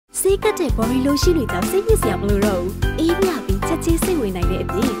စေကတ်တဲ့ body lotion တွေတော့စိတ်ညစ်စရာမလိုတော့ဘူးအေးမြပြီးချက်ချင်းစိတ်ဝင်နိုင်တဲ့အ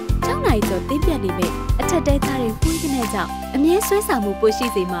ပြင်6နိုင်ကျော်တင်းပြတ်နေမဲ့အထက်တဲသားတွေပွေးကနေကြောင့်အမြဲဆွဲဆောင်မှုပိုရှိ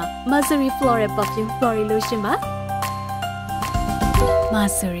စေမှာ Mercury Floral Perfume Body Lotion ပါ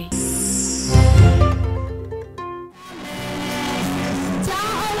Mercury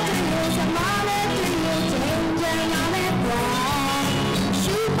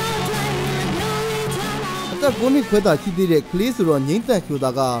တက်9နှစ်ခွဲသာရှိသေးတဲ့ကလေးဆိုတော့ငိမ့်သက်ဖြို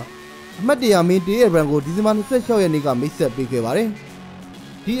တာကအမတ်တရာမင်းတေးရဘန်ကိုဒီဇင်ဘာ26ရက်နေ့ကမိတ်ဆက်ပေးခဲ့ပါတယ်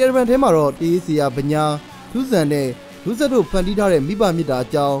။ဒီရဘန်ထဲမှာတော့တေးစရာဗညာထူးဆန်တဲ့လူဆက်တို့ဖန်တီးထားတဲ့မိဘမြစ်တာအ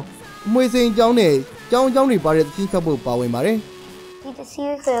ကြောင်းအမွေစိန်အကြောင်းနဲ့ကြောင်းတွေပါတဲ့သင်းချက်ဖို့ပါဝင်ပါတယ်။ဒီတ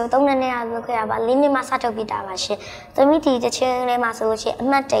စီးကို3နှစ်နဲ့လုပ်ခဲ့ရပါ၄နှစ်မှစထုတ်ပြတာပါရှင်။သမီးဒီတစ်ချင်းလေးမှာဆိုလို့ရှိရင်အ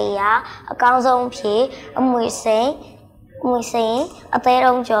မတ်တရာအကောင်းဆုံးဖြေအမွေစိန်အသေး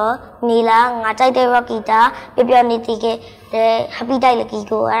တုံးကျော်နီလာငါကြိုက်တဲ့ rocky တာပြနေတီးခဲ့တဲ့ happy တိုက်လကီ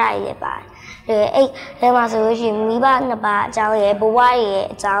ကိုအဲ့ဒါကြီးလည်းပါတယ်အဲ့ထဲမှာဆိုလို့ရှိရင်မိဘနှစ်ပါးအကြောင်းရယ်ဘဝရဲ့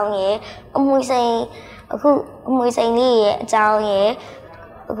အကြောင်းရယ်အမွေစိန်လေးရဲ့အကြောင်းရယ်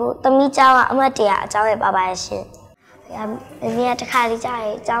အခုသမီးကျောင်းကအမတ်တရာအကြောင်းရယ်ပါပါရှင်အမေကတခါလေးကြာ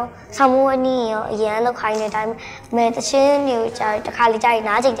ရဲ့အကြောင်းဆောင်းမွေးနီးရောအရန်လောက်ခိုင်းတဲ့အတိုင်းမဲတချင်းမျိုးကြာတခါလေးကြာရင်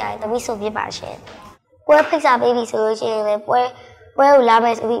နားချိန်ကြာရင်သမီးဆိုပြပါရှင်ပွဲဖိတ်စာပေးပြီဆိုလို့ရှိရင်လည်းပွဲကိုလာမ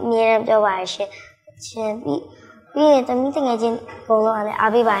ယ်ဆိုပြီးအမြဲတမ်းပြောပါရရှင်ရှင်ပြီးရင်သမီးတငယ်ချင်းဘုံလုံးလည်း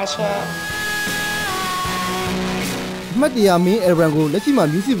အားပေးပါရရှင်အမတ်တရာမင်းအယ်ဘန်ကိုလက်ရှိမှာ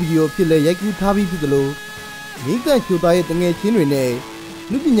music video ဖြစ်လဲရိုက်ကူးထားပြီးဖြစ်သလိုငိမ့်သက်ဖြိုသားရဲ့တငယ်ချင်းတွေနဲ့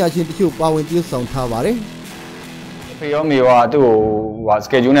လူပညာရှင်တချို့ပါဝင်တည်ဆောင်ထားပါတယ်ဖေရောမေရောသူ့ကို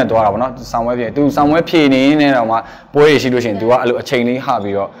schedule နဲ့တွားတာပေါ့နော်ဆောင်ပွဲဖြစ်သူဆောင်ပွဲဖြည့်နေနေတော့မှပွဲရရှိလို့ရှိရင်သူကအဲ့လိုအချိန်လေးဟ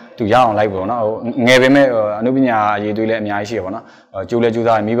ပြီးတော့သူရအောင်လိုက်ပေါ့နော်ငယ်ပေမဲ့အနုပညာအရေးသွေးလည်းအများကြီးရှိရပေါ့နော်ကျိုးလဲကျိုး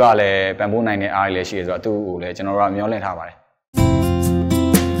သားမိဘလည်းပံ့ပိုးနိုင်တဲ့အားတွေလည်းရှိရဆိုတော့သူ့ကိုလည်းကျွန်တော်တို့ကမျှော်လင့်ထားပါတယ်